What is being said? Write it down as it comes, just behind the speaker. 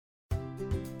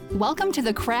Welcome to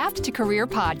the Craft to Career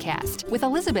podcast with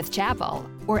Elizabeth Chappell,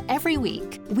 where every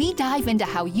week we dive into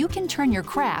how you can turn your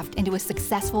craft into a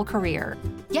successful career.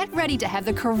 Get ready to have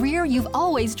the career you've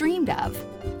always dreamed of.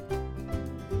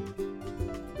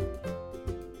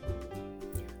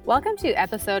 Welcome to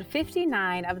episode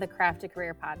 59 of the Craft to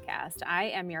Career podcast. I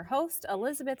am your host,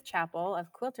 Elizabeth Chappell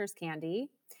of Quilter's Candy.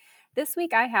 This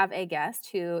week I have a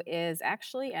guest who is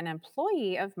actually an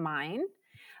employee of mine,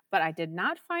 but I did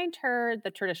not find her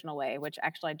the traditional way, which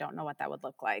actually I don't know what that would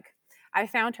look like. I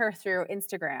found her through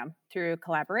Instagram, through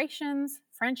collaborations,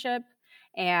 friendship,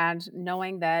 and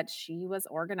knowing that she was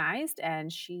organized,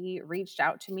 and she reached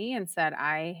out to me and said,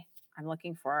 I'm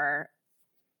looking for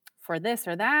this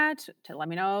or that, to let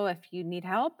me know if you need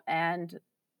help. And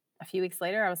a few weeks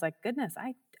later, I was like, goodness,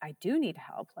 I do need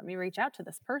help. Let me reach out to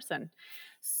this person.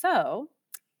 So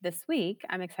this week,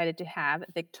 I'm excited to have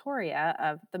Victoria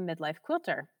of the Midlife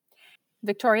Quilter.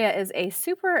 Victoria is a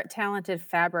super talented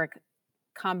fabric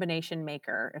combination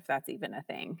maker, if that's even a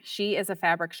thing. She is a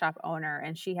fabric shop owner,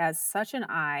 and she has such an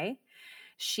eye.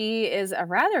 She is a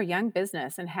rather young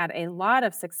business and had a lot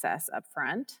of success up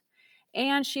front.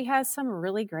 And she has some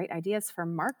really great ideas for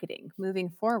marketing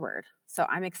moving forward. So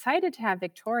I'm excited to have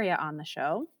Victoria on the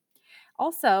show.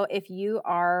 Also, if you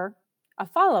are a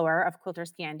follower of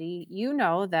Quilter's Candy, you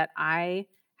know that I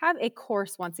have a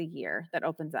course once a year that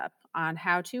opens up on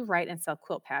how to write and sell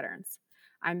quilt patterns.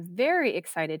 I'm very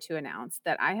excited to announce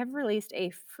that I have released a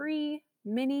free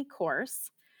mini course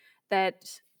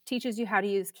that teaches you how to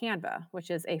use Canva,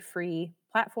 which is a free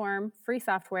platform, free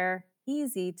software,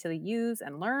 easy to use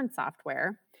and learn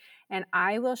software. And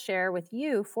I will share with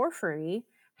you for free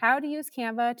how to use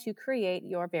Canva to create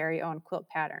your very own quilt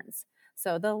patterns.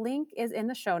 So the link is in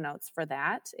the show notes for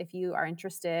that if you are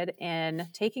interested in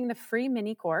taking the free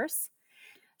mini course.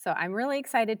 So I'm really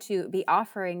excited to be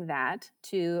offering that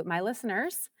to my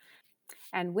listeners.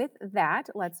 And with that,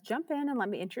 let's jump in and let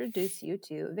me introduce you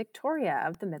to Victoria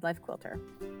of the Midlife Quilter.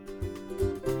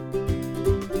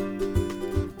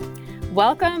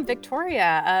 Welcome,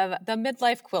 Victoria of the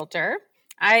Midlife Quilter.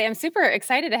 I am super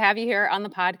excited to have you here on the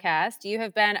podcast. You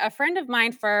have been a friend of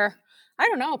mine for, I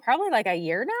don't know, probably like a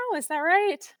year now. Is that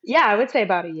right? Yeah, I would say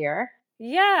about a year.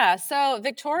 Yeah. So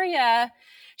Victoria,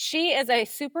 she is a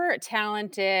super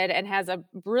talented and has a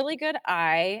really good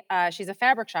eye. She's a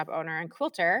fabric shop owner and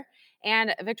quilter.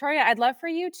 And Victoria, I'd love for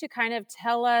you to kind of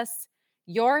tell us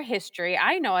your history.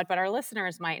 I know it, but our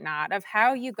listeners might not, of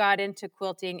how you got into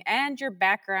quilting and your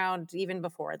background even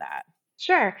before that.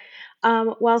 Sure.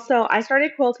 So I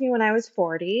started quilting when I was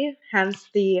 40, hence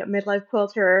the Midlife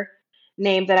Quilter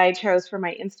name that I chose for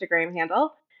my Instagram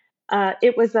handle.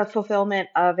 It was a fulfillment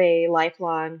of a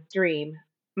lifelong dream.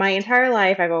 My entire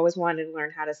life, I've always wanted to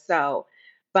learn how to sew,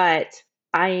 but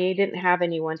I didn't have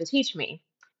anyone to teach me.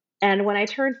 And when I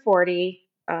turned 40,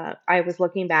 I was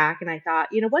looking back and I thought,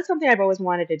 what's something I've always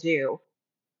wanted to do?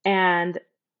 And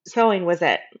sewing was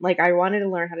it. Like, I wanted to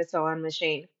learn how to sew on a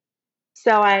machine.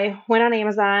 So I went on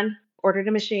Amazon, ordered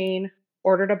a machine,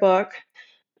 ordered a book.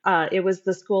 It was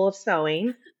The School of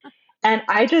Sewing. And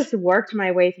I just worked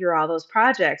my way through all those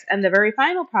projects. And the very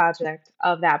final project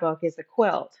of that book is a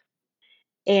quilt.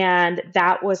 And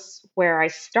that was where I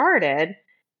started.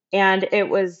 And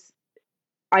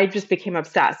I just became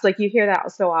obsessed. Like, you hear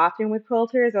that so often with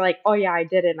quilters. They're like, oh yeah, I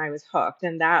did it and I was hooked.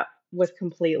 And that was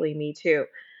completely me too.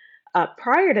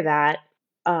 Prior to that,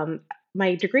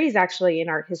 my degree is actually in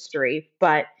art history,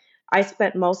 but I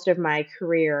spent most of my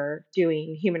career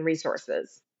doing human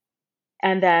resources.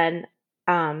 And then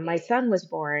my son was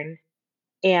born.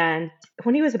 And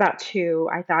when he was about 2,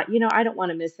 I thought, I don't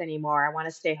want to miss anymore. I want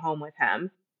to stay home with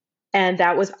him. And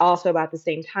that was also about the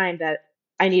same time that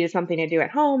I needed something to do at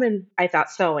home. And I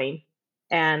thought sewing.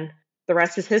 And the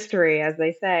rest is history, as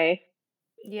they say.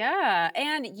 Yeah.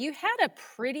 And you had a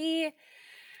pretty...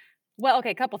 Well,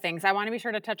 okay, a couple things. I want to be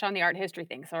sure to touch on the art history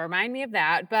thing, so remind me of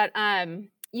that. But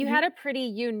you had a pretty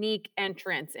unique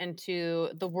entrance into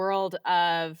the world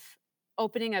of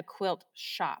opening a quilt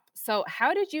shop. So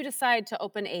how did you decide to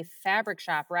open a fabric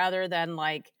shop rather than,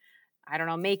 like, I don't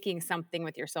know, making something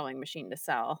with your sewing machine to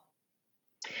sell?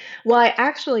 Well, I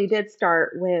actually did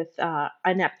start with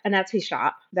an Etsy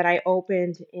shop that I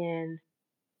opened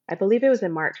I believe it was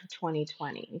in March of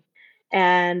 2020.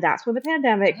 And that's when the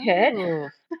pandemic hit. Oh,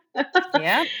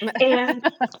 yeah.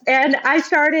 and and I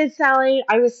started selling.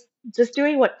 I was just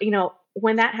doing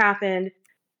when that happened,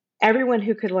 everyone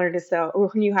who could learn to sew or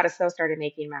who knew how to sew started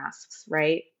making masks,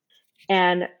 right?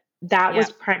 And that Yeah.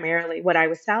 was primarily what I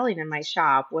was selling in my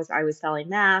shop. I was selling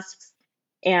masks,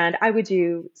 and I would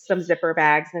do some zipper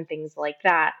bags and things like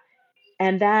that.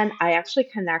 And then I actually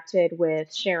connected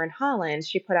with Sharon Holland.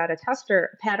 She put out a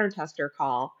pattern tester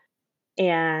call,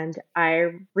 and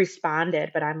I responded,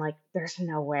 but I'm like, there's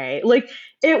no way. Like,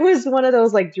 it was one of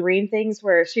those like dream things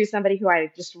where she was somebody who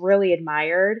I just really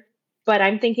admired. But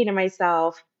I'm thinking to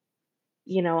myself,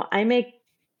 I make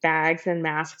bags and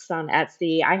masks on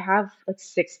Etsy. I have like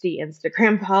 60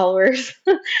 Instagram followers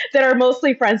that are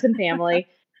mostly friends and family.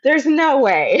 There's no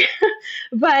way.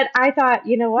 But I thought,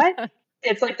 you know what?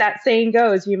 It's like that saying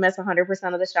goes, you miss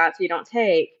 100% of the shots you don't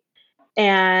take.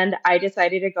 And I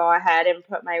decided to go ahead and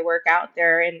put my work out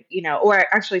there and, or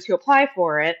actually to apply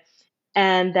for it.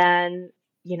 And then,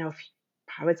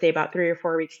 I would say about 3 or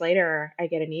 4 weeks later, I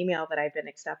get an email that I've been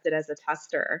accepted as a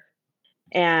tester.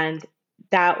 And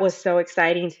that was so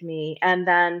exciting to me. And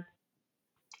then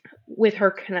with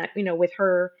her with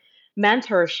her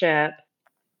mentorship,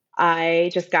 I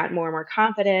just got more and more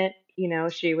confident.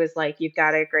 She was like, you've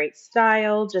got a great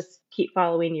style, just keep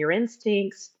following your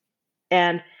instincts.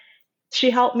 And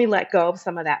she helped me let go of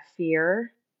some of that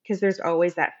fear, because there's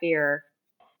always that fear.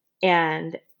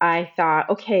 And I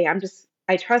thought, okay,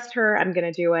 I trust her, I'm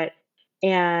going to do it.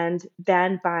 And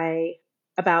then by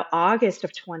about August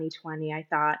of 2020, I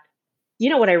thought,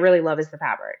 what I really love is the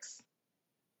fabrics.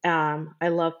 I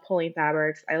love pulling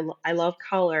fabrics. I love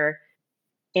color.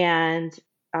 And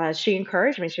she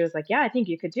encouraged me. She was like, yeah, I think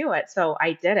you could do it. So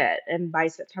I did it. And by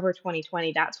September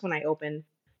 2020, that's when I opened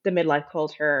the Midlife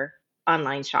Quilter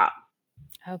online shop.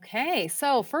 Okay.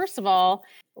 So first of all,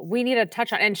 we need to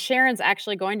touch on, and Sharon's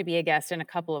actually going to be a guest in a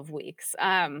couple of weeks,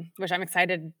 which I'm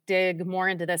excited to dig more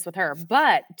into this with her.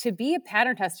 But to be a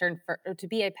pattern tester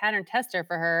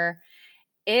for her,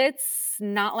 it's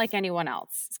not like anyone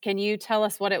else. Can you tell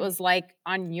us what it was like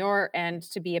on your end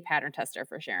to be a pattern tester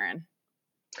for Sharon?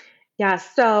 Yeah.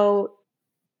 So,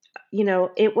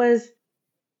 it was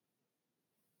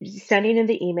sending in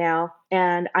the email,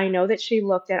 and I know that she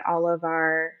looked at all of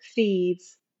our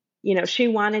feeds. She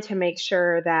wanted to make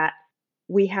sure that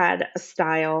we had a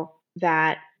style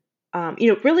that,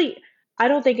 really, I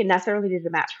don't think it necessarily needed to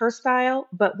match her style,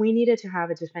 but we needed to have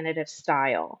a definitive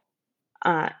style.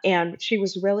 And she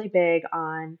was really big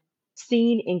on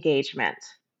seeing engagement.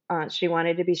 She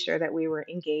wanted to be sure that we were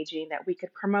engaging, that we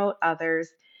could promote others.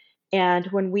 And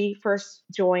when we first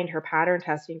joined her pattern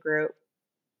testing group,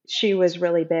 she was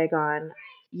really big on,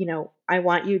 I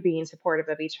want you being supportive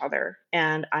of each other,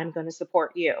 and I'm going to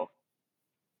support you.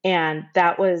 And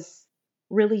that was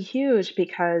really huge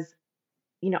because,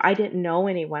 I didn't know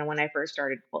anyone when I first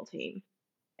started quilting.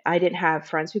 I didn't have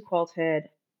friends who quilted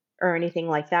or anything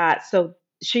like that. So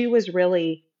she was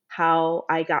really how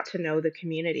I got to know the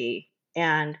community.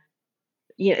 And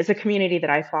it's a community that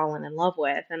I've fallen in love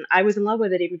with. And I was in love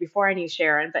with it even before I knew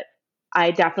Sharon, but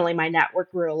my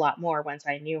network grew a lot more once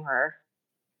I knew her.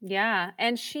 Yeah.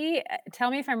 And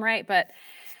tell me if I'm right, but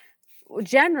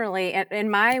generally in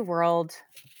my world,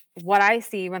 what I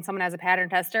see when someone has a pattern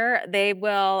tester, they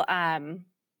will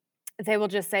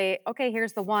just say, okay,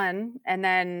 here's the one, and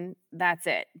then that's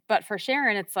it. But for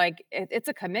Sharon, it's like, it's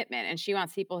a commitment, and she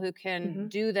wants people who can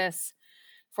do this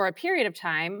for a period of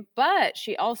time. But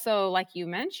she also, like you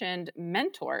mentioned,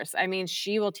 mentors. I mean,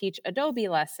 she will teach Adobe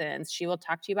lessons. She will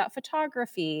talk to you about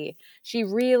photography.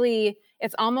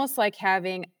 It's almost like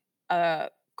having a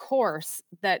course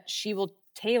that she will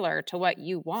tailor to what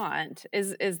you want.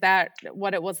 Is that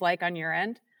what it was like on your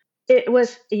end? It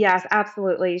was, yes,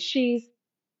 absolutely. She's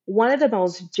one of the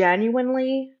most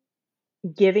genuinely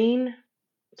giving,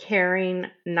 caring,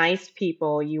 nice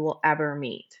people you will ever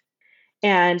meet.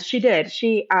 And she did.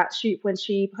 She when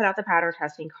she put out the pattern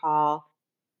testing call,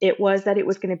 it was that it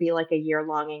was going to be like a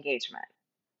year-long engagement.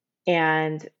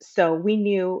 And so we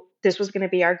knew this was going to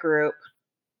be our group.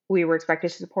 We were expected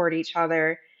to support each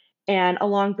other. And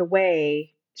along the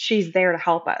way, she's there to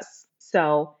help us.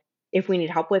 So if we need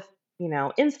help with,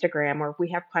 Instagram, or if we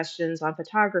have questions on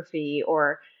photography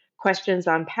or questions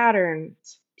on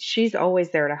patterns, she's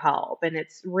always there to help. And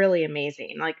it's really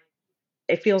amazing. Like,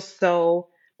 it feels so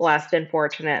blessed and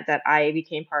fortunate that I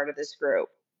became part of this group.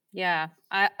 Yeah,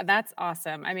 that's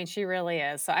awesome. I mean, she really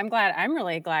is. So I'm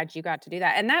really glad you got to do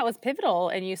that. And that was pivotal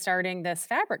in you starting this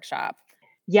fabric shop.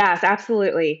 Yes,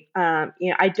 absolutely.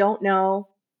 I don't know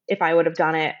if I would have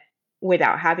done it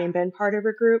without having been part of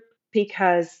a group,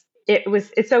 because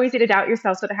it's so easy to doubt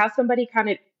yourself. So to have somebody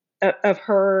kind of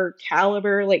her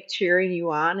caliber, like cheering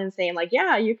you on and saying like,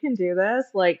 yeah, you can do this.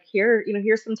 Like,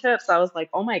 here's some tips. I was like,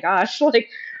 oh my gosh, like,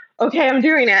 okay, I'm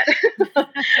doing it.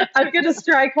 I'm going to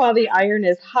strike while the iron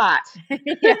is hot.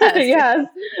 Yes.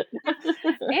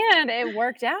 And it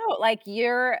worked out. Like,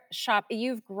 your shop,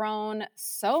 you've grown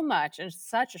so much in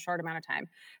such a short amount of time.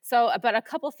 So, but a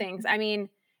couple things. I mean,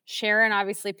 Sharon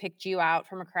obviously picked you out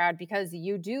from a crowd because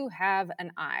you do have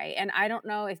an eye. And I don't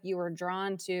know if you were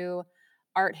drawn to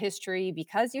art history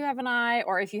because you have an eye,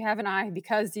 or if you have an eye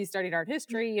because you studied art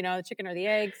history, the chicken or the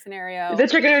egg scenario. The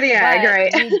chicken or the egg, But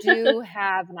right? you do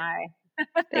have an eye.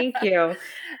 Thank you.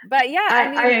 But yeah,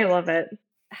 I love it.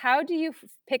 how do you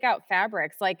pick out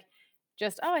fabrics? Like,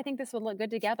 just, I think this would look good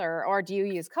together. Or do you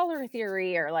use color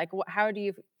theory, or like, how do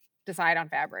you decide on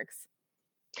fabrics?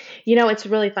 It's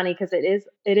really funny because it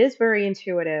is very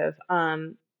intuitive.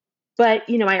 But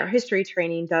my art history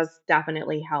training does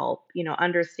definitely help.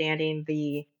 Understanding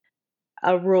the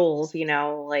rules.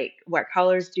 Like what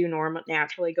colors do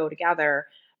naturally go together.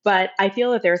 But I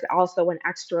feel that there's also an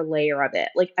extra layer of it.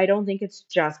 Like I don't think it's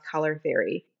just color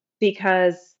theory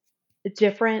because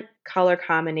different color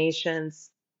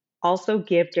combinations also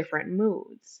give different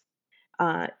moods.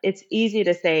 It's easy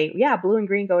to say, yeah, blue and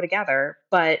green go together,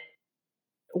 but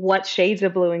what shades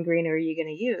of blue and green are you going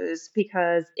to use?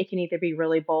 Because it can either be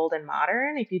really bold and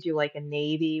modern if you do like a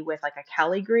navy with like a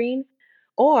Kelly green,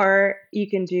 or you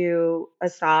can do a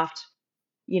soft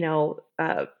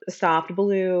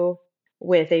blue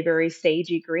with a very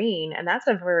sagey green, and that's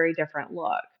a very different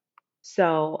look.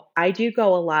 So I do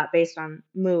go a lot based on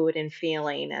mood and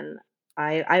feeling, and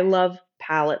I love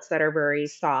palettes that are very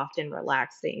soft and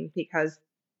relaxing because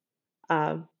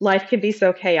life can be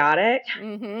so chaotic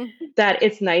that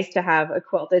it's nice to have a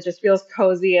quilt that just feels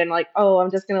cozy and like, oh,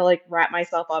 I'm just gonna like wrap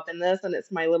myself up in this, and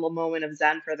it's my little moment of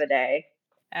zen for the day.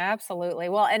 Absolutely.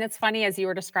 Well, and it's funny as you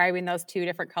were describing those two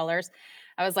different colors,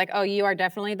 I was like, oh, you are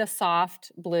definitely the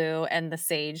soft blue and the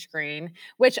sage green,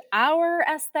 which our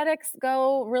aesthetics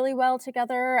go really well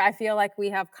together. I feel like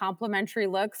we have complementary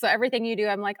looks. So everything you do,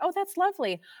 I'm like, oh, that's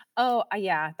lovely. Oh,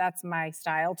 yeah, that's my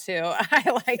style too.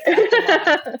 I like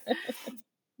that a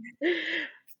lot.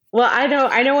 Well, I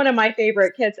know one of my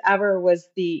favorite kits ever was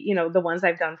the ones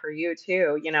I've done for you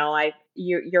too.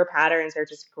 Your patterns are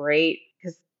just great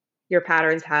because your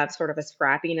patterns have sort of a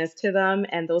scrappiness to them,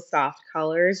 and those soft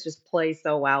colors just play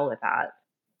so well with that.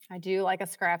 I do like a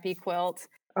scrappy quilt.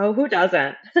 Oh, who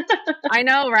doesn't? I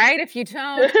know, right? If you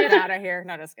don't, get out of here.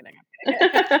 No, just kidding. I'm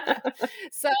kidding.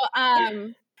 So,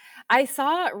 I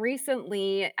saw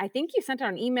recently, I think you sent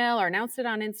out an email or announced it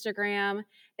on Instagram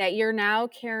that you're now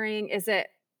carrying, is it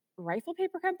Rifle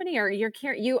Paper Company, or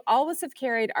you always have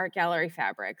carried art gallery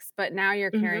fabrics, but now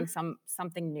you're carrying Mhm.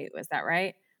 something new. Is that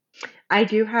right? I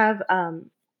do have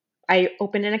I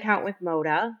opened an account with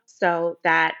Moda, so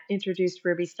that introduced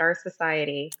Ruby Star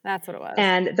Society. That's what it was.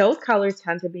 And those colors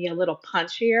tend to be a little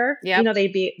punchier. Yep.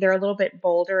 They're a little bit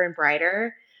bolder and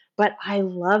brighter, but I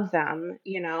love them,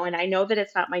 and I know that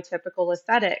it's not my typical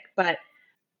aesthetic, but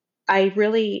I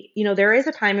really, there is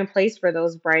a time and place for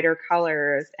those brighter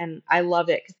colors, and I love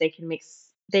it because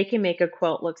they can make a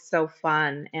quilt look so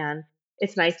fun, and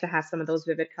it's nice to have some of those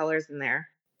vivid colors in there.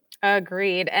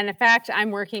 Agreed. And in fact,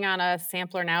 I'm working on a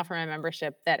sampler now for my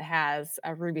membership that has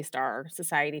a Ruby Star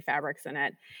Society fabrics in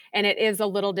it. And it is a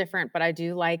little different, but I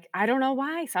don't know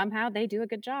why, somehow they do a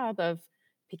good job of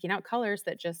picking out colors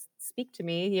that just speak to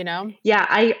me. Yeah,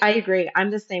 I agree.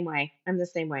 I'm the same way. I'm the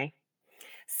same way.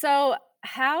 So,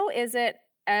 how is it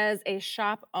as a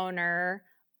shop owner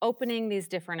opening these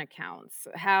different accounts?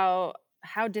 How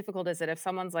difficult is it if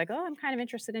someone's like, "Oh, I'm kind of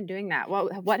interested in doing that."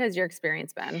 What has your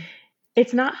experience been?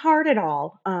 It's not hard at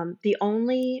all. The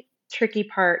only tricky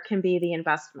part can be the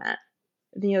investment.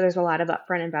 There's a lot of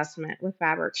upfront investment with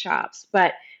fabric shops,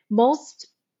 but most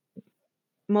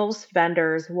most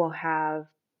vendors will have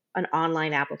an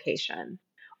online application,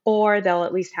 or they'll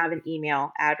at least have an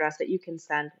email address that you can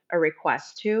send a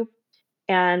request to.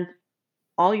 And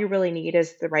all you really need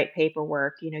is the right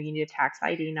paperwork. You need a tax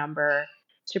ID number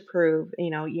to prove,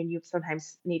 you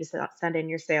sometimes need to send in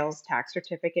your sales tax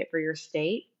certificate for your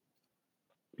state.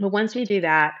 But once you do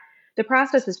that, the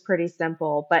process is pretty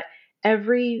simple, but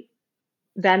every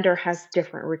vendor has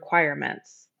different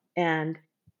requirements. And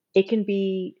it can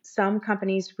be, some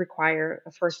companies require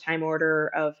a first time order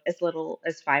of as little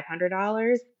as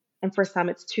 $500, and for some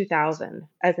it's 2000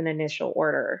 as an initial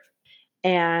order.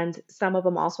 And some of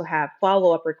them also have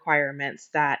follow up requirements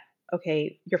that,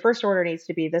 okay, your first order needs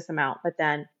to be this amount, but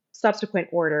then subsequent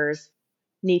orders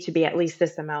need to be at least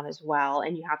this amount as well.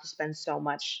 And you have to spend so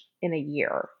much in a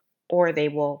year or they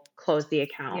will close the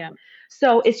account. Yeah.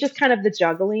 So it's just kind of the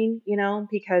juggling,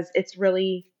 because it's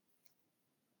really,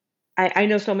 I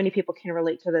know so many people can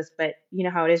relate to this, but you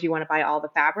know how it is. You want to buy all the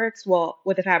fabrics. Well,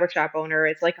 with a fabric shop owner,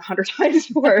 it's like 100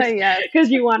 times worse Yes. because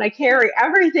you want to carry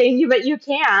everything, but you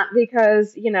can't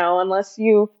because unless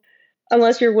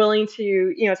you're willing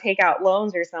to take out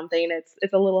loans or something.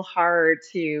 It's a little hard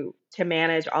to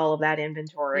manage all of that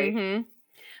inventory. Mhm.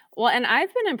 Well, and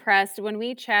I've been impressed when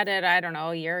we chatted, I don't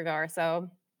know, a year ago or so.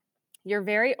 You're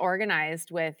very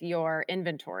organized with your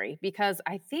inventory because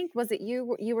I think was it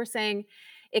you were saying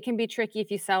it can be tricky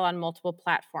if you sell on multiple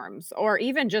platforms or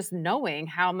even just knowing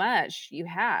how much you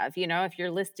have. If you're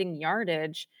listing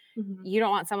yardage, Mhm. you don't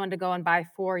want someone to go and buy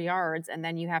 4 yards and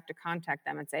then you have to contact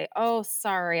them and say, "Oh,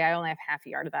 sorry, I only have half a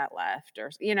yard of that left."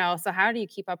 So how do you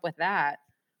keep up with that?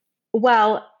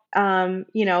 Well,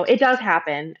 it does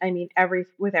happen. I mean, every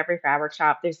fabric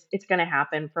shop, it's going to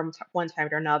happen from one time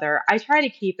to another. I try to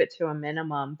keep it to a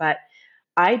minimum, but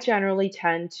I generally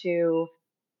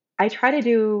I try to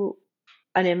do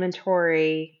an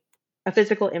inventory, a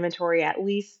physical inventory at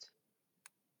least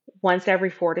once every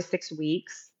 4 to 6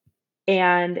 weeks.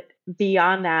 And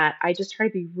beyond that, I just try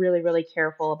to be really, really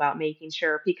careful about making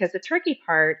sure because the tricky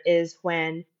part is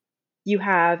when you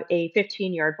have a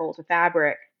 15-yard bolt of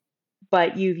fabric,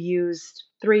 but you've used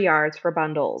 3 yards for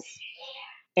bundles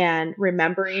and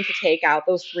remembering to take out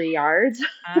those 3 yards.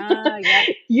 Ah, yep.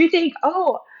 You think,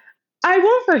 oh, I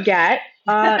won't forget.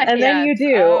 And then Yes. you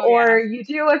do, Oh, yeah.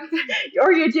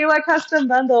 or you do a custom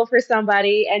bundle for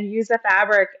somebody and use a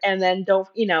fabric, and then don't,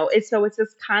 it's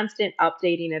this constant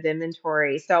updating of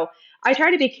inventory. So I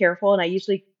try to be careful, and I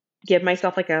usually give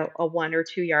myself like a 1 or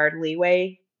 2 yard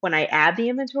leeway when I add the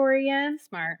inventory in,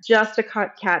 Smart. just to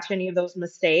catch any of those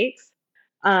mistakes.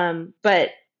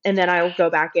 But and then I'll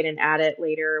go back in and add it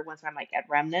later once I'm like at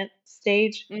remnant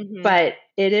stage. Mhm. But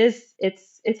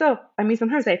I mean,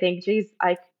 sometimes I think, geez,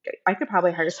 I could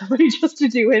probably hire somebody just to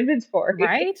do inventory.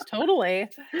 Right? Totally.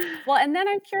 Well, and then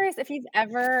I'm curious if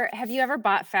have you ever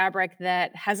bought fabric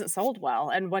that hasn't sold well,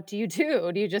 and what do you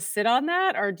do? Do you just sit on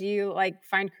that, or do you, like,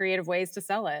 find creative ways to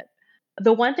sell it?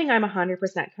 The one thing I'm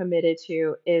 100% committed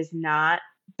to is not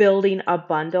building a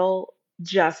bundle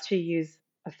just to use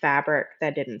a fabric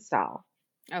that didn't sell.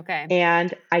 Okay.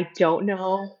 And I don't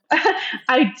know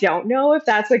I don't know if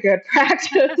that's a good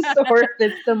practice or if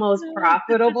it's the most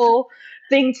profitable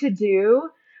thing to do,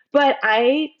 but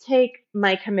I take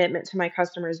my commitment to my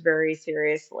customers very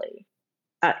seriously.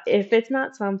 If it's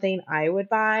not something I would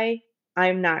buy,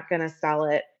 I'm not gonna sell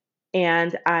it.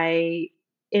 And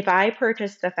if I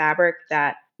purchased a fabric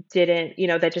that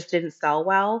that just didn't sell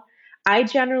well, I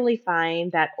generally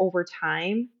find that over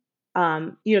time,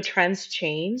 trends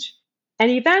change, and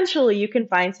eventually you can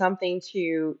find something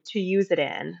to use it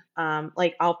in.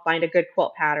 Like I'll find a good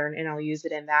quilt pattern and I'll use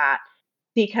it in that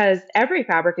because every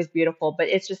fabric is beautiful, but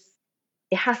it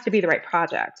has to be the right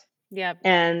project. Yep.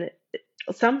 And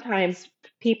sometimes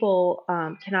people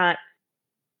cannot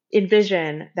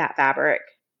envision that fabric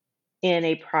in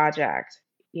a project,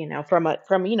 from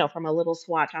a little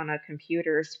swatch on a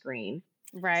computer screen.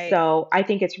 Right. So I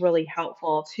think it's really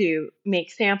helpful to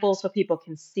make samples so people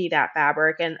can see that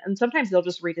fabric, and sometimes they'll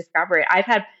just rediscover it. I've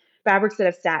had fabrics that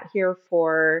have sat here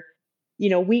for,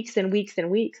 weeks and weeks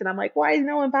and weeks, and I'm like, why is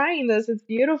no one buying this? It's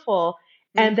beautiful.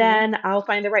 And Mhm. then I'll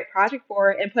find the right project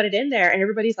for it and put it in there, and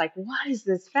everybody's like, what is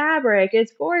this fabric?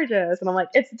 It's gorgeous. And I'm like,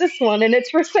 it's this one and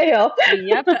it's for sale.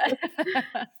 Yep.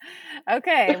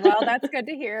 Okay, well, that's good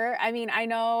to hear. I mean, I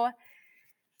know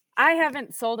I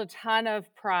haven't sold a ton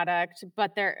of product,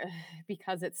 but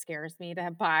because it scares me to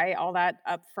buy all that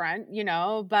upfront,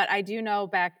 but I do know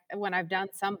back when I've done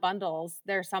some bundles,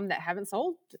 there's some that haven't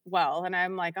sold well, and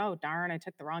I'm like, "Oh, darn, I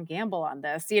took the wrong gamble on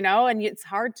this," and it's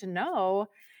hard to know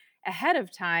ahead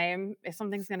of time if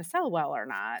something's gonna sell well or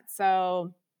not.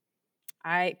 So,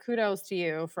 I kudos to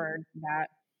you for that.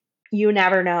 You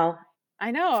never know. I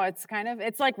know,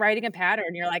 it's like writing a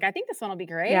pattern. You're like, "I think this one will be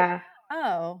great." Yeah.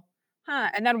 "Oh,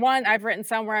 huh," and then one I've written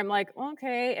some where I'm like,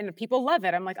 "Okay," and people love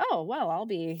it. I'm like, "Oh, well, I'll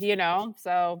be,"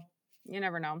 so you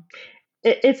never know.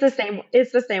 It's the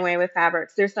same way with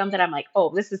fabrics. There's some that I'm like,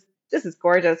 "Oh, this is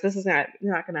gorgeous. This is not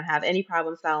gonna have any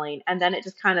problem selling." And then it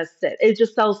just kinda it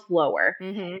just sells slower.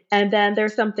 Mhm. And then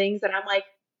there's some things that I'm like,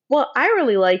 "Well, I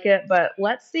really like it, but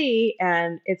let's see."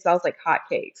 And it sells like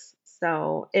hotcakes.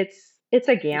 So it's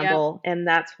a Yep. gamble, and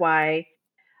that's why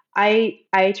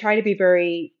I try to be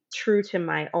very true to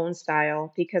my own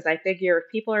style because I figure if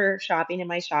people are shopping in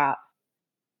my shop,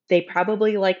 they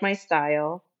probably like my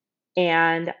style,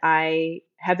 and I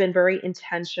have been very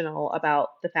intentional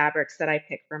about the fabrics that I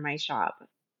pick for my shop.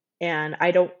 And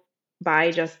I don't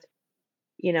buy just,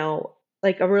 you know,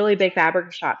 like a really big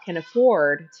fabric shop can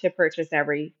afford to purchase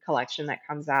every collection that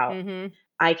comes out. Mhm.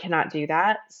 I cannot do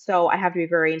that. So I have to be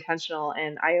very intentional.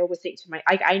 And I always think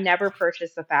I never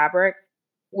purchase a fabric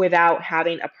without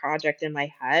having a project in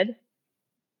my head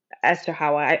as to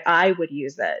how I would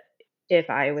use it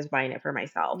if I was buying it for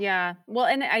myself. Yeah. Well,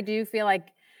 and I do feel like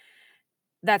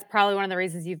That's probably one of the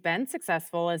reasons you've been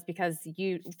successful is because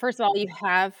first of all,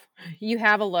 you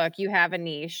have a look, you have a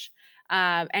niche,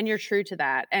 and you're true to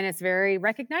that, and it's very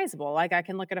recognizable. Like, I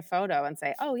can look at a photo and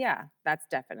say, "Oh, yeah, that's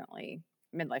definitely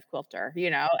Midlife Quilter,"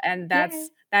 and Yay.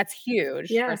 that's huge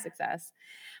for Yeah. success.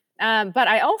 But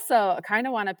I also kind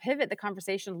of want to pivot the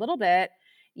conversation a little bit.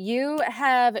 You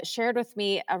have shared with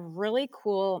me a really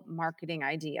cool marketing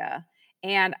idea,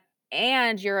 and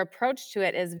your approach to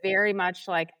it is very much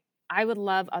like, I would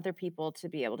love other people to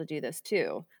be able to do this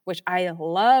too, which I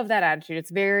love that attitude.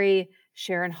 It's very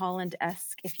Sharon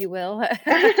Holland-esque, if you will. But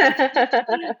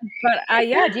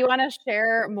yeah, do you want to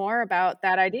share more about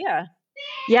that idea?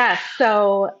 Yes.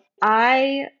 So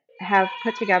I have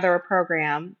put together a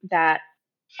program that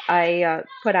I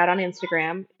put out on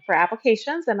Instagram for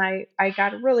applications, and I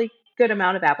got a really good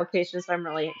amount of applications, so I'm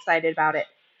really excited about it.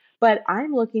 But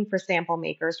I'm looking for sample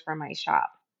makers for my shop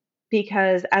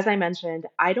because, as I mentioned,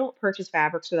 I don't purchase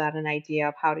fabrics without an idea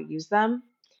of how to use them.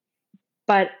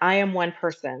 But I am one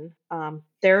person.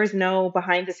 There is no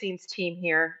behind the scenes team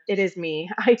here. It is me.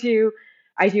 I do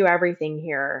everything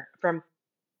here from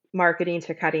marketing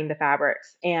to cutting the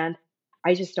fabrics. And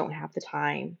I just don't have the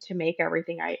time to make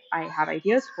everything I have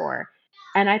ideas for.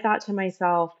 And I thought to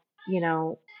myself, you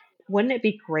know, wouldn't it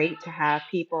be great to have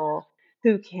people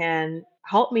who can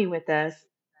help me with this,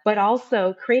 but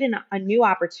also create a new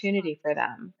opportunity for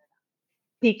them?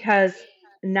 Because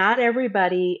not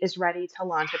everybody is ready to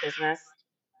launch a business,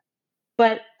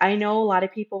 but I know a lot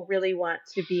of people really want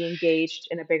to be engaged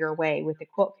in a bigger way with the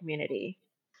quilt community.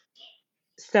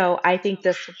 So I think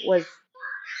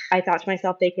I thought to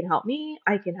myself, they can help me,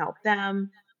 I can help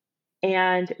them,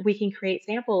 and we can create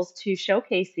samples to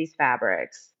showcase these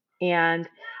fabrics. And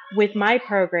with my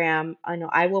program, I know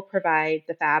I will provide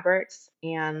the fabrics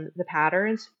and the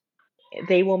patterns.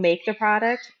 They will make the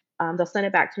product. They'll send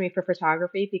it back to me for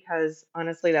photography because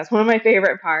honestly, that's one of my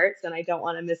favorite parts, and I don't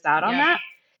want to miss out on Yep. that.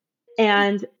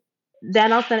 And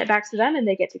then I'll send it back to them and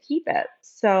they get to keep it.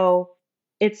 So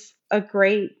it's a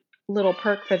great little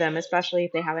perk for them, especially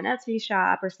if they have an Etsy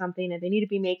shop or something and they need to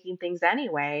be making things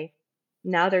anyway.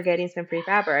 Now they're getting some free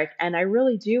fabric. And I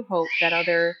really do hope that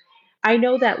I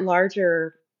know that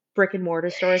larger brick and mortar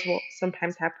stores will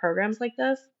sometimes have programs like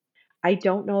this. I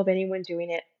don't know of anyone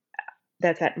doing it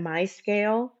that's at my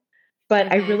scale,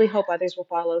 but I Mhm. really hope others will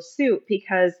follow suit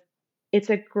because it's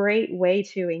a great way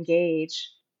to engage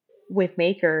with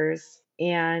makers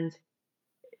and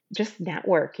just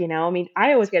network, I mean,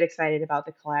 I always get excited about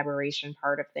the collaboration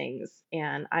part of things,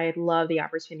 and I love the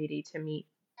opportunity to meet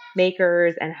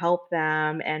makers and help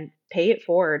them and pay it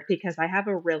forward because I have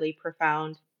a really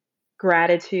profound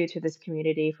gratitude to this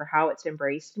community for how it's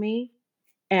embraced me.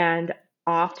 And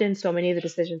often, so many of the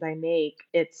decisions I make,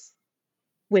 it's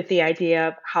with the idea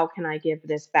of how can I give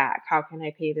this back? How can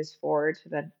I pay this forward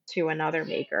to another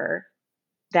maker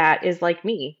that is like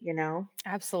me?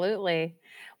 Absolutely.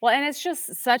 Well, and it's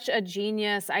just such a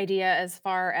genius idea as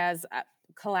far as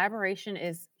collaboration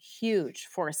is huge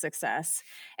for success.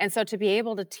 And so to be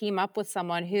able to team up with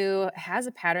someone who has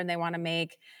a pattern they want to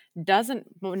make, doesn't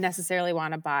necessarily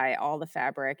want to buy all the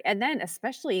fabric. And then,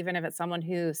 especially even if it's someone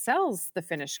who sells the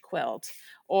finished quilt,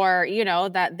 or,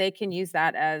 that they can use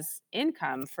that as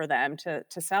income for them to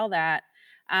sell that.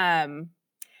 Um,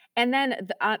 and then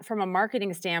from a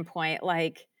marketing standpoint,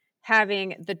 like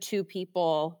having the two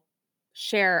people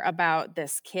share about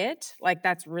this kit, like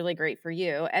that's really great for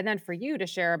you. And then for you to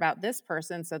share about this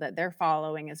person so that their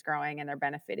following is growing and they're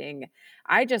benefiting.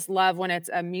 I just love when it's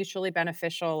a mutually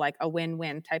beneficial, like a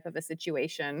win-win type of a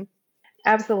situation.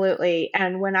 Absolutely.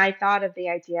 And when I thought of the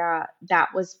idea, that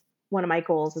was one of my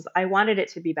goals is I wanted it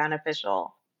to be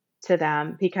beneficial to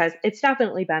them because it's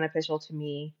definitely beneficial to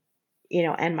me,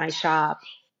 and my shop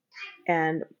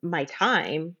and my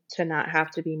time to not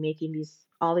have to be making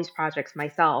all these projects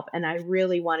myself. And I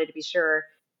really wanted to be sure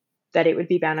that it would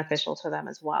be beneficial to them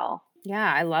as well.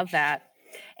 Yeah, I love that.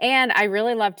 And I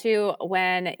really love too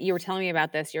when you were telling me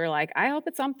about this, you're like, I hope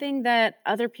it's something that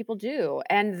other people do.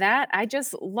 And that I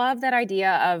just love that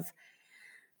idea of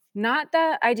not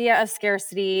the idea of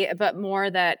scarcity, but more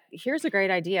that here's a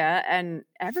great idea and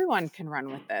everyone can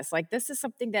run with this. Like, this is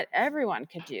something that everyone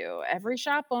could do. Every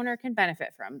shop owner can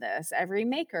benefit from this. Every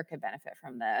maker could benefit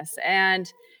from this.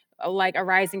 And like a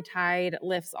rising tide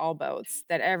lifts all boats,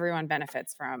 that everyone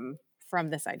benefits from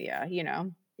this idea.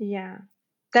 Yeah.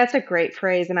 That's a great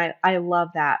phrase. And I love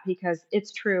that because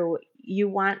it's true. You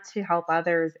want to help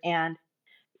others. And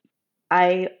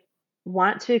I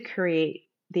want to create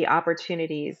the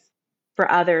opportunities for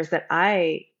others that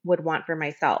I would want for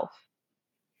myself.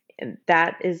 And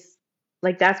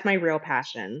that's my real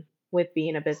passion with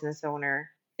being a business owner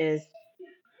is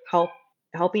help.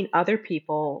 helping other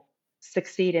people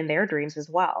succeed in their dreams as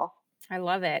well. I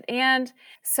love it. And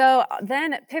so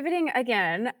then pivoting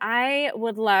again, I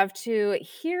would love to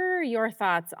hear your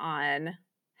thoughts on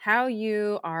how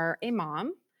you are a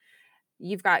mom.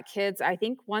 You've got kids, I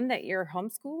think one that you're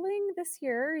homeschooling this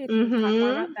year. You can talk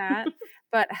more about Mm-hmm. that.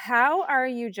 But how are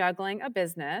you juggling a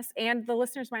business? And the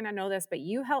listeners might not know this, but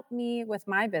you helped me with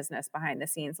my business behind the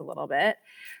scenes a little bit.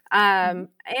 And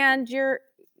you're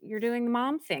doing the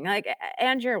mom thing, like,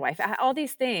 and your wife, all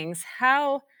these things.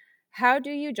 How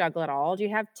do you juggle it all? Do you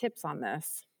have tips on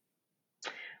this?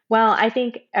 Well, I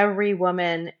think every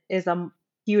woman is a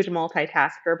huge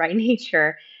multitasker by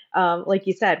nature. Like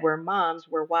you said, we're moms,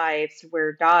 we're wives,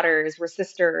 we're daughters, we're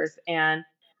sisters, and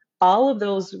all of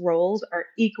those roles are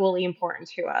equally important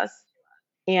to us.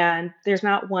 And there's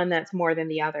not one that's more than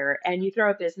the other. And you throw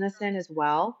a business in as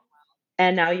well,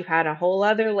 and now you've had a whole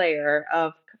other layer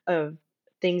of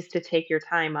things to take your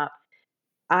time up.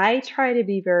 I try to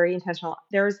be very intentional.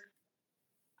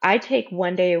 I take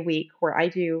one day a week where I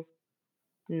do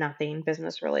nothing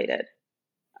business related.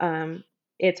 Um,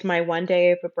 it's my one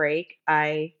day of a break.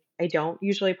 I don't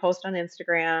usually post on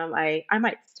Instagram. I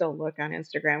might still look on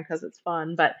Instagram because it's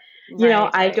fun, but Right,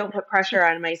 I right. don't put pressure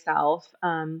on myself.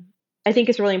 I think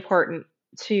it's really important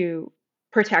to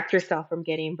protect yourself from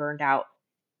getting burned out.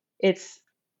 It's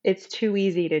it's too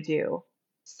easy to do.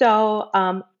 So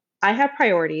I have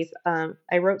priorities.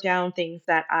 I wrote down things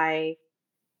that I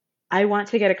want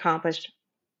to get accomplished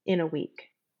in a week.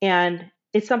 And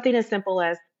it's something as simple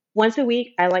as once a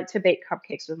week, I like to bake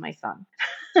cupcakes with my son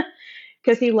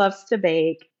because he loves to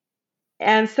bake.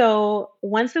 And so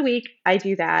once a week, I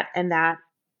do that. And that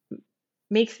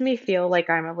makes me feel like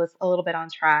I'm a little bit on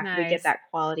track. We get Nice. that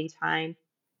quality time.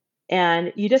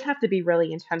 And you just have to be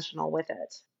really intentional with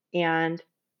it. And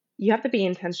you have to be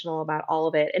intentional about all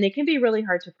of it. And it can be really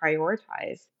hard to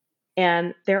prioritize.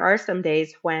 And there are some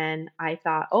days when I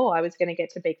thought, oh, I was going to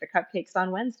get to bake the cupcakes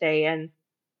on Wednesday. And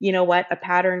you know what? A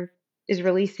pattern is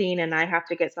releasing and I have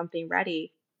to get something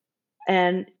ready.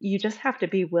 And you just have to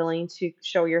be willing to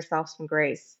show yourself some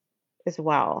grace as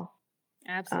well,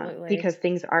 Absolutely. because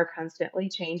things are constantly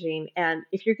changing. And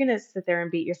if you're going to sit there and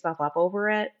beat yourself up over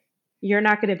it, you're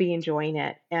not going to be enjoying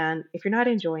it. And if you're not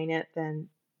enjoying it, then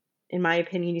in my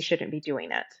opinion, you shouldn't be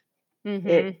doing it.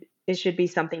 Mhm. It should be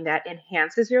something that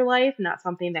enhances your life, not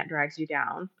something that drags you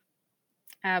down.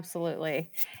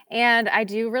 Absolutely. And I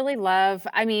do really love,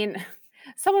 I mean,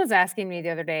 someone was asking me the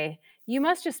other day, you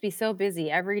must just be so busy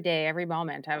every day, every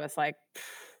moment. I was like,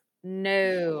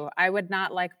 no, I would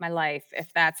not like my life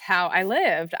if that's how I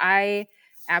lived. I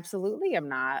absolutely am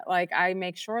not. Like, I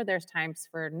make sure there's times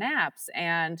for naps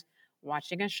and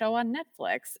watching a show on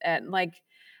Netflix. And like,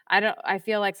 I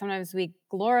feel like sometimes we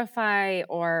glorify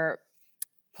or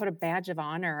put a badge of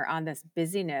honor on this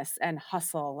busyness and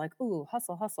hustle, like, ooh,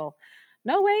 hustle, hustle.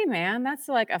 No way, man. That's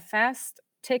like a fast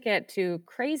ticket to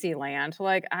crazy land.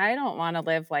 Like, I don't want to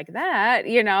live like that,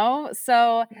 you know?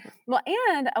 So, well,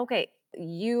 and okay,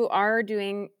 you are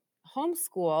doing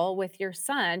homeschool with your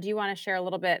son. Do you want to share a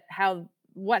little bit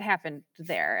what happened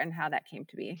there and how that came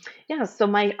to be? Yeah, so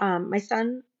my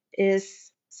son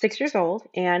is 6 years old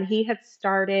and he had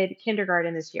started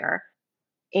kindergarten this year.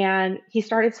 And he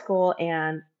started school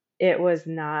and it was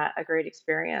not a great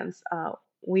experience.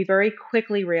 We very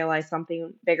quickly realized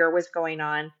something bigger was going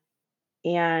on.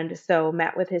 And so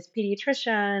met with his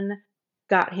pediatrician,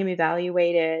 got him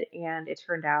evaluated, and it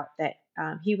turned out that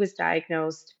he was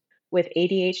diagnosed with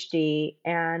ADHD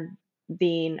and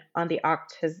being on the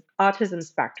autism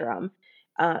spectrum.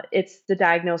 It's the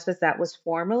diagnosis that was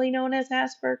formerly known as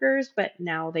Asperger's, but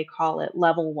now they call it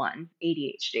level 1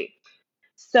 ADHD.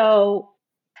 So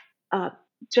uh,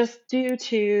 just due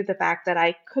to the fact that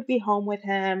I could be home with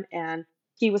him and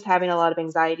he was having a lot of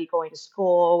anxiety going to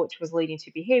school, which was leading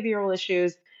to behavioral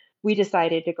issues, we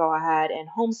decided to go ahead and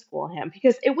homeschool him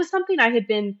because it was something I had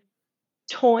been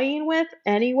toying with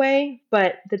anyway,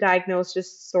 but the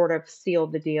diagnosis sort of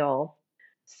sealed the deal.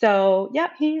 So, yeah,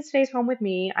 he stays home with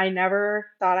me. I never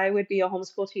thought I would be a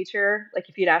homeschool teacher. Like,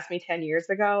 if you'd asked me 10 years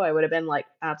ago, I would have been like,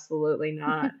 absolutely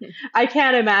not. I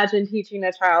can't imagine teaching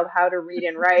a child how to read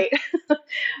and write.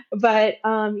 But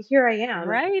here I am.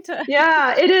 Right?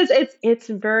 Yeah, it is. It's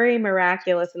very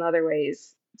miraculous in other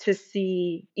ways to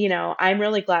see, I'm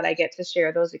really glad I get to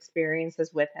share those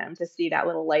experiences with him, to see that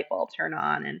little light bulb turn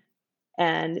on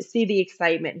and see the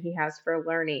excitement he has for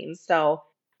learning. So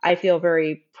I feel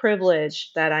very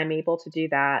privileged that I'm able to do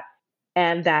that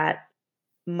and that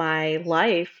my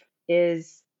life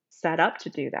is set up to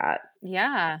do that.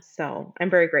 Yeah. So I'm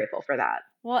very grateful for that.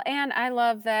 Well, and I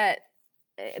love that,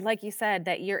 like you said,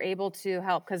 that you're able to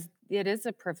help because it is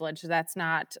a privilege. That's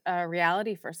not a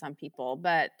reality for some people,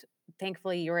 but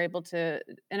thankfully you were able to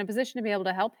in a position to be able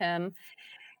to help him.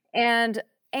 And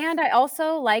I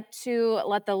also like to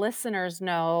let the listeners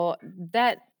know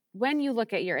that when you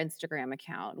look at your Instagram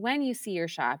account, when you see your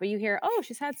shop, or you hear, "Oh,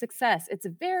 she's had success," it's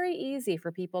very easy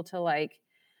for people to like,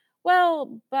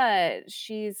 "Well, but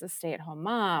she's a stay-at-home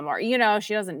mom," or,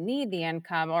 "She doesn't need the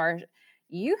income," or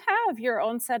you have your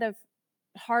own set of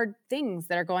hard things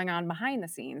that are going on behind the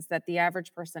scenes that the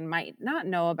average person might not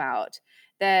know about,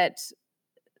 that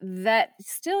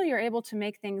still you're able to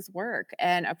make things work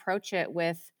and approach it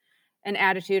with an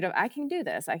attitude of, "I can do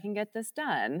this. I can get this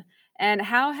done." And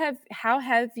how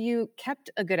have you kept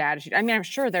a good attitude? I mean, I'm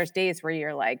sure there's days where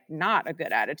you're like not a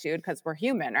good attitude because we're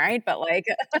human, right? But like,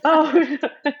 Oh,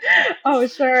 oh,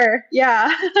 sure.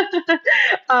 Yeah.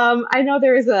 I know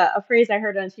there was a phrase I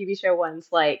heard on a TV show once,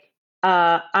 like,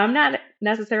 I'm not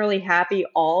necessarily happy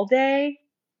all day,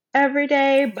 every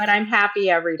day, but I'm happy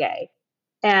every day.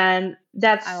 And I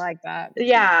that's, like that.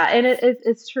 yeah, and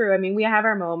it's true. I mean, we have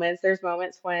our moments. There's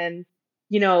moments when,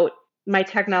 you know, my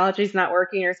technology's not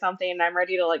working or something and I'm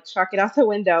ready to like chuck it out the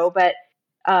window, but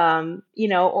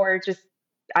or just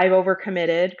I've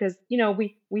overcommitted because,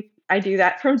 I do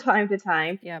that from time to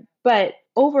time. Yep. But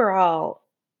overall,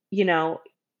 you know,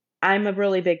 I'm a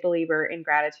really big believer in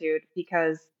gratitude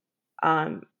because,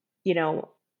 um, you know,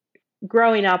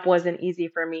 growing up wasn't easy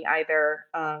for me either.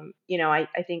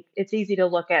 I think it's easy to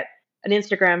look at an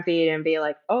Instagram feed and be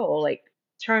like, oh, like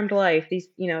charmed life.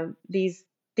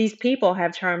 These people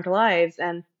have charmed lives,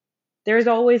 and there's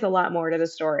always a lot more to the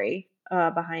story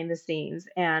behind the scenes.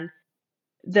 And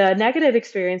the negative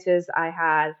experiences I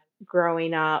had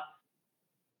growing up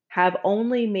have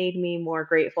only made me more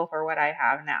grateful for what I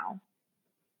have now.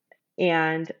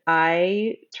 And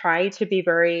I try to be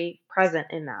very present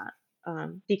in that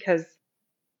because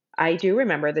I do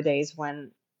remember the days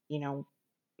when, you know,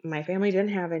 my family didn't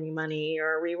have any money,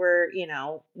 or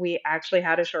we actually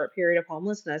had a short period of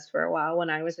homelessness for a while when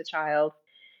I was a child.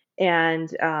 And,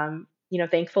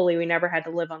 thankfully we never had to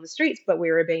live on the streets, but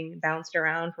we were being bounced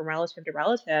around from relative to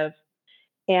relative.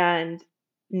 And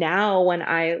now when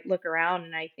I look around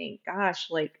and I think, gosh,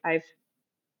 like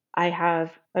I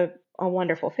have a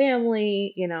wonderful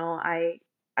family,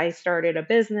 I started a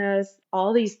business,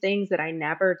 all these things that I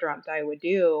never dreamt I would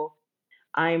do.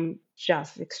 I'm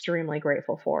just extremely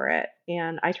grateful for it.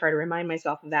 And I try to remind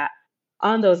myself of that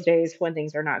on those days when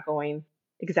things are not going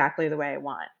exactly the way I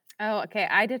want. Oh, okay.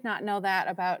 I did not know that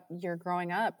about your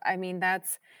growing up. I mean,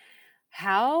 that's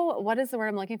what is the word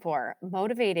I'm looking for?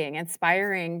 Motivating,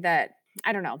 inspiring that,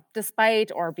 I don't know,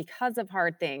 despite or because of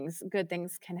hard things, good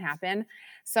things can happen.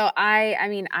 So I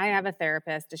mean, I have a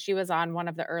therapist. She was on one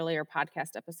of the earlier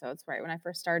podcast episodes, right, when I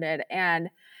first started. And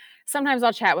sometimes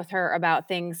I'll chat with her about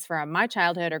things from my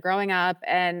childhood or growing up.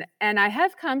 And I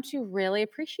have come to really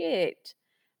appreciate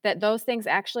that those things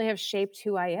actually have shaped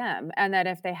who I am, and that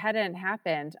if they hadn't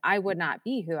happened, I would not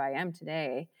be who I am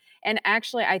today. And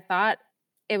actually, I thought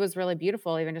it was really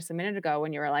beautiful even just a minute ago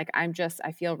when you were like,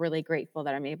 I feel really grateful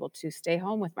that I'm able to stay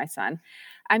home with my son.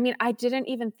 I mean, I didn't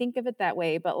even think of it that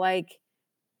way, but like,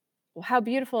 how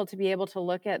beautiful to be able to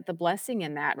look at the blessing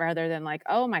in that rather than like,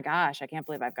 "Oh my gosh, I can't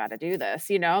believe I've got to do this,"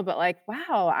 but like,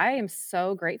 "Wow, I am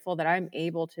so grateful that I'm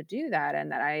able to do that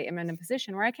and that I am in a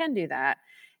position where I can do that."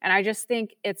 And I just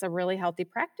think it's a really healthy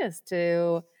practice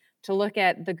to look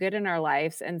at the good in our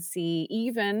lives and see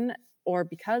even or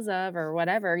because of or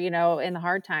whatever, in the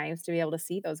hard times to be able to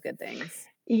see those good things.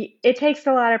 It takes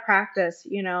a lot of practice,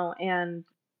 and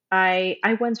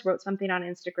I once wrote something on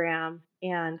Instagram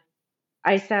and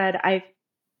I said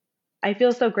I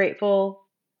feel so grateful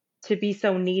to be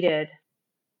so needed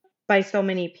by so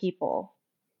many people.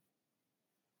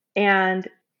 And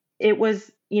it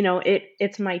was,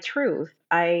 it's my truth.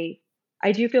 I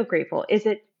do feel grateful. Is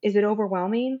it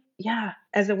overwhelming? Yeah.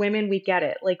 As a women, we get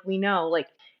it. Like we know, like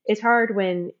it's hard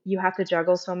when you have to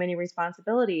juggle so many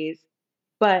responsibilities.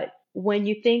 But when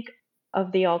you think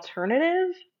of the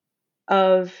alternative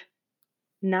of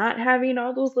not having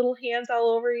all those little hands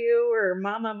all over you or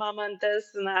mama and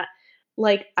this and that,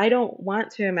 like I don't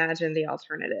want to imagine the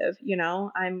alternative.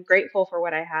 I'm grateful for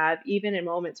what I have, even in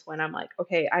moments when I'm like,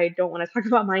 okay, I don't want to talk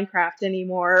about Minecraft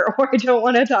anymore, or I don't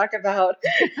want to talk about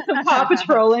Paw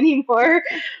Patrol anymore.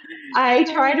 I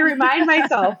try to remind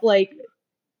myself, like,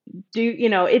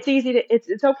 it's easy to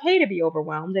it's okay to be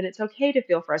overwhelmed and it's okay to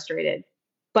feel frustrated,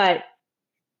 but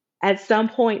at some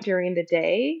point during the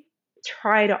day,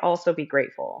 try to also be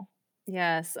grateful.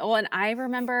 Yes. Oh, and I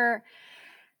remember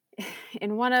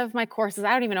in one of my courses,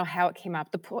 I don't even know how it came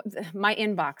up. My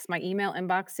email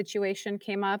inbox situation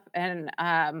came up,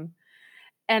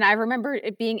 And I remember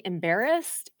it being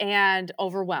embarrassed and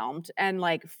overwhelmed and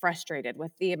like frustrated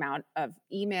with the amount of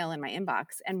email in my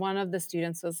inbox. And one of the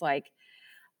students was like,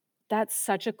 that's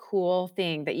such a cool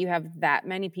thing that you have that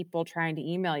many people trying to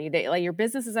email you. They, like your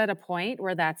business is at a point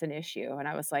where that's an issue. And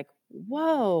I was like,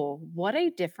 whoa, what a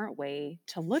different way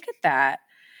to look at that.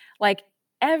 Like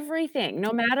everything,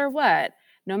 no matter what,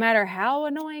 no matter how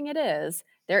annoying it is,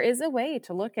 there is a way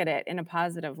to look at it in a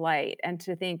positive light and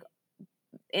to think,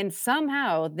 and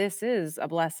somehow this is a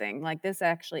blessing. Like this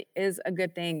actually is a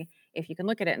good thing if you can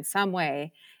look at it in some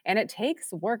way. And it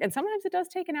takes work. And sometimes it does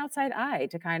take an outside eye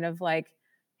to kind of like,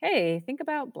 hey, think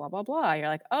about blah, blah, blah. You're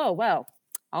like, oh, well,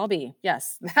 I'll be,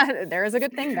 yes, there is a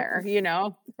good thing there, you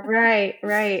know? Right,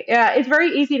 right. Yeah, it's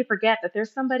very easy to forget that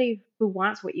there's somebody who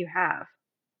wants what you have.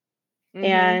 Mm-hmm.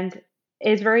 And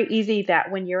it's very easy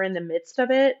that when you're in the midst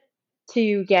of it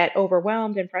to get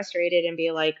overwhelmed and frustrated and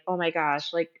be like, "Oh my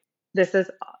gosh, like this is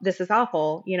this is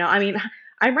awful." You know, I mean,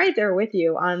 I'm right there with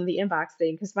you on the inbox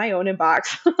thing because my own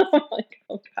inbox, I'm like,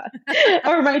 "Oh God,"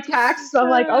 or my texts. I'm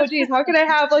like, "Oh geez, how can I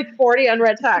have like 40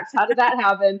 unread texts? How did that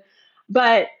happen?"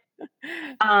 But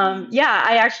yeah,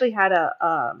 I actually had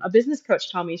a business coach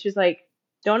tell me, she's like,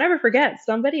 don't ever forget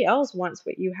somebody else wants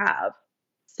what you have.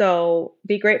 So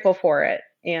be grateful for it.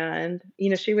 And, you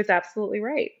know, she was absolutely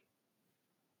right.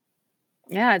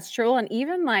 Yeah, it's true. And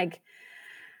even like,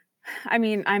 I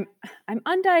mean, I'm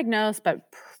undiagnosed, but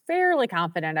fairly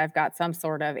confident I've got some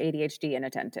sort of ADHD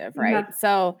inattentive, Yeah. right?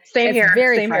 So Same it's here.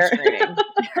 very Same here. frustrating.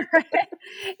 Right?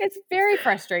 It's very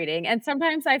frustrating. And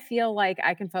sometimes I feel like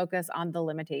I can focus on the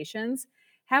limitations.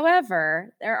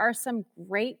 However, there are some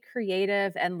great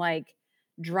creative and like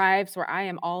drives where I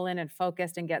am all in and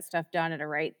focused and get stuff done at a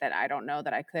rate that I don't know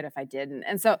that I could if I didn't.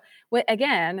 And so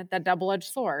again, the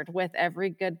double-edged sword, with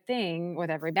every good thing, with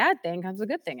every bad thing comes a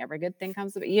good thing. Every good thing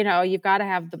comes, you know, you've got to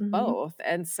have the Mhm. both.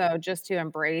 And so just to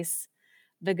embrace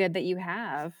the good that you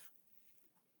have.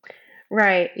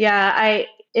 Right. Yeah.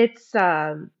 It's,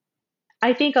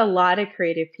 I think a lot of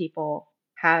creative people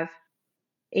have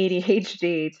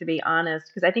ADHD, to be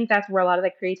honest, because I think that's where a lot of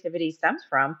the creativity stems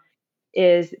from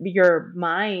is your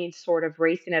mind sort of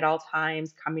racing at all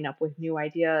times, coming up with new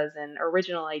ideas and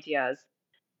original ideas.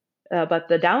 But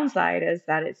the downside is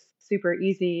that it's super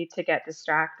easy to get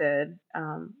distracted.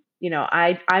 You know,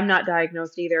 I'm not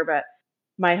diagnosed either, but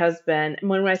my husband,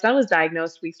 when my son was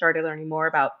diagnosed, we started learning more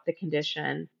about the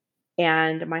condition.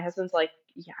 And my husband's like,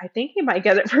 yeah, I think he might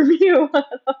get it from you.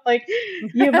 Like,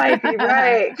 you might be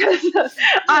right. 'Cause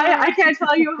I can't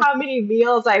tell you how many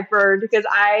meals I burned because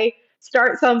I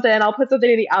start something, I'll put something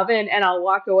in the oven and I'll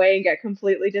walk away and get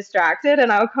completely distracted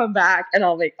and I'll come back and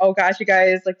I'll like, oh gosh, you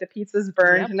guys, like the pizza's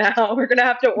burned Yep. now. We're gonna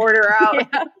have to order out.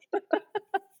 Yeah.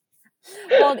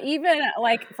 Well, even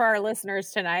like for our listeners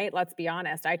tonight, let's be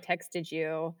honest, I texted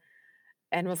you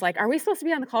and was like, "Are we supposed to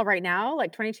be on the call right now?"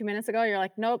 Like 22 minutes ago. You're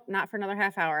like, "Nope, not for another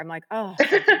half hour." I'm like, "Oh,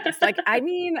 thank goodness." Like, I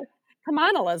mean, come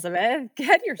on, Elizabeth,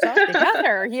 get yourself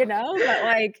together, you know? But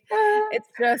like, it's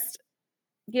just,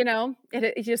 you know,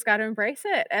 you just got to embrace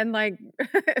it and like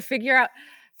figure out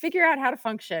figure out how to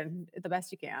function the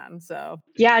best you can. So,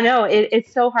 Yeah, no,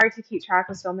 it's so hard to keep track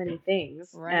of so many things.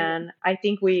 right. And I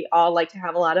think we all like to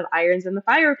have a lot of irons in the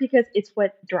fire because it's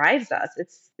what drives us.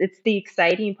 It's the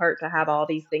exciting part to have all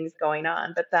these things going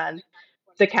on. But then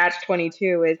the catch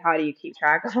 22 is how do you keep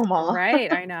track of them all?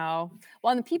 Right, I know.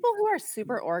 Well, and the people who are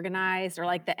super organized or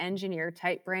like the engineer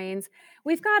type brains,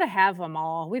 we've got to have them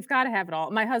all. We've got to have it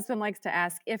all. My husband likes to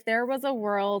ask if there was a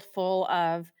world full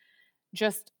of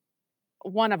just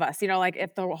one of us, you know, like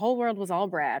if the whole world was all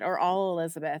Brad or all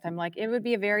Elizabeth, I'm like, it would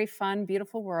be a very fun,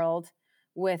 beautiful world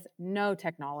with no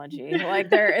technology. Like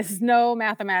there is no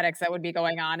mathematics that would be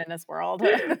going on in this world.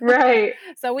 Right.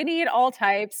 So we need all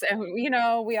types and you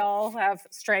know, we all have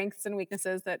strengths and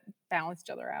weaknesses that balance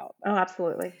each other out. Oh, But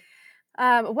absolutely.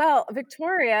 well,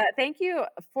 Victoria, thank you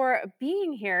for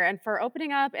being here and for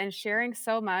opening up and sharing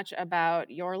so much about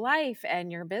your life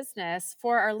and your business.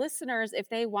 For our listeners, if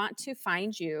they want to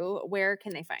find you, where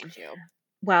can they find you?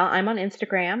 Well, I'm on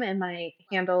Instagram and my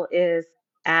handle is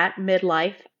at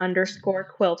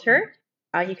midlife_quilter.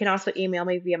 You can also email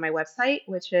me via my website,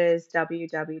 which is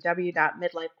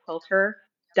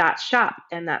www.midlifequilter.shop.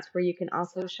 And that's where you can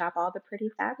also shop all the pretty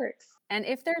fabrics. And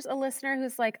if there's a listener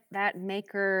who's like, that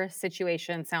maker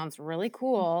situation sounds really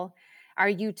cool, are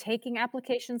you taking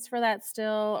applications for that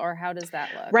still, or how does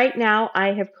that look? Right now,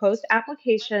 I have closed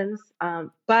applications,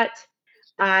 but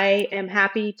I am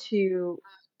happy to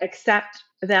accept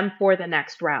them for the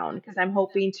next round because I'm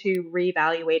hoping to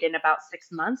reevaluate in about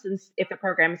 6 months. And if the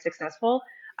program is successful,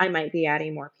 I might be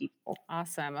adding more people.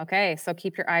 Awesome. Okay. So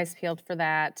keep your eyes peeled for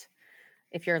that.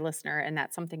 if you're a listener and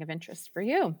that's something of interest for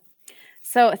you.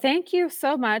 So thank you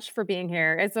so much for being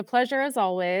here. It's a pleasure as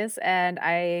always. And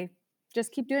I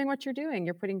just keep doing what you're doing.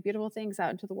 You're putting beautiful things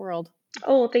out into the world.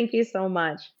 Oh, thank you so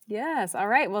much. Yes. All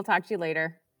right. We'll talk to you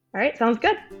later. All right, sounds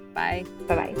good. Bye.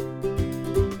 Bye-bye.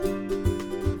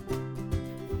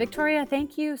 Victoria,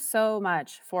 thank you so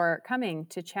much for coming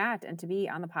to chat and to be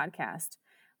on the podcast.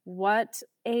 What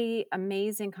a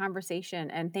amazing conversation.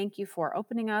 And thank you for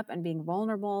opening up and being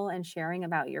vulnerable and sharing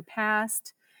about your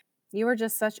past. You are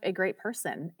just such a great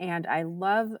person. And I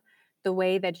love the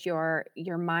way that your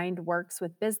mind works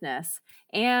with business.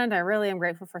 And I really am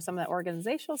grateful for some of the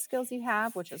organizational skills you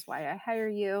have, which is why I hire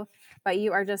you. But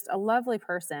you are just a lovely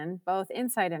person, both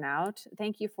inside and out.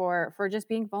 Thank you for just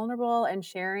being vulnerable and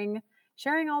sharing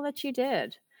all that you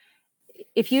did.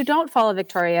 If you don't follow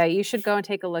Victoria, you should go and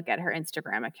take a look at her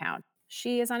Instagram account.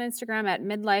 She is on Instagram at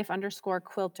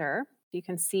midlife_quilter. You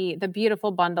can see the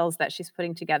beautiful bundles that she's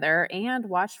putting together and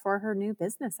watch for her new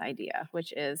business idea,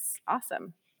 which is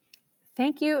awesome.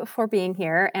 Thank you for being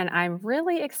here. And I'm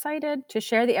really excited to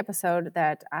share the episode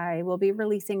that I will be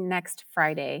releasing next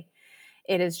Friday.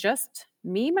 It is just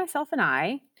me, myself,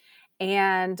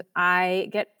 and I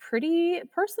get pretty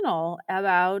personal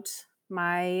about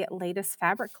my latest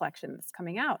fabric collection that's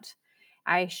coming out.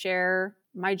 I share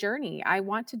my journey. I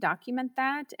want to document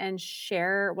that and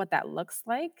share what that looks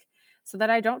like so that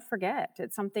I don't forget.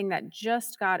 It's something that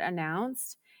just got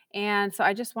announced. And so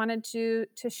I just wanted to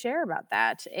share about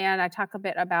that. And I talk a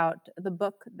bit about the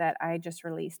book that I just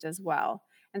released as well.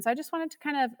 And so I just wanted to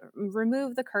kind of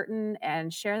remove the curtain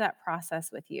and share that process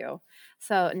with you.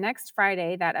 So next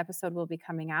Friday, that episode will be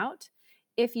coming out.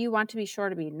 If you want to be sure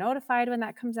to be notified when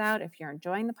that comes out, if you're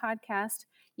enjoying the podcast,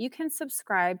 you can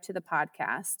subscribe to the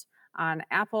podcast on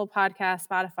Apple Podcasts,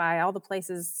 Spotify, all the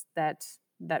places that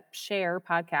share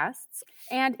podcasts.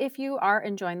 And if you are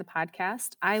enjoying the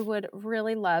podcast, I would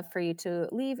really love for you to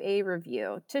leave a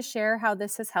review to share how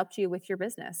this has helped you with your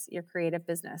business, your creative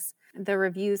business. The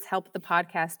reviews help the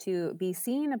podcast to be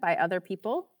seen by other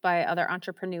people, by other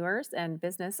entrepreneurs and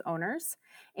business owners.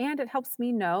 And it helps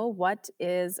me know what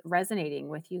is resonating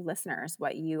with you listeners,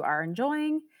 what you are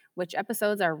enjoying, which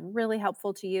episodes are really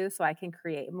helpful to you so I can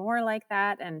create more like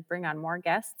that and bring on more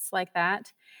guests like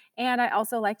that. And I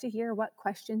also like to hear what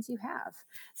questions you have.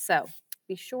 So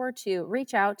be sure to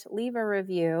reach out, leave a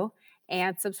review,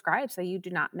 and subscribe so you do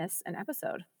not miss an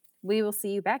episode. We will see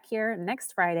you back here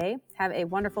next Friday. Have a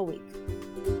wonderful week.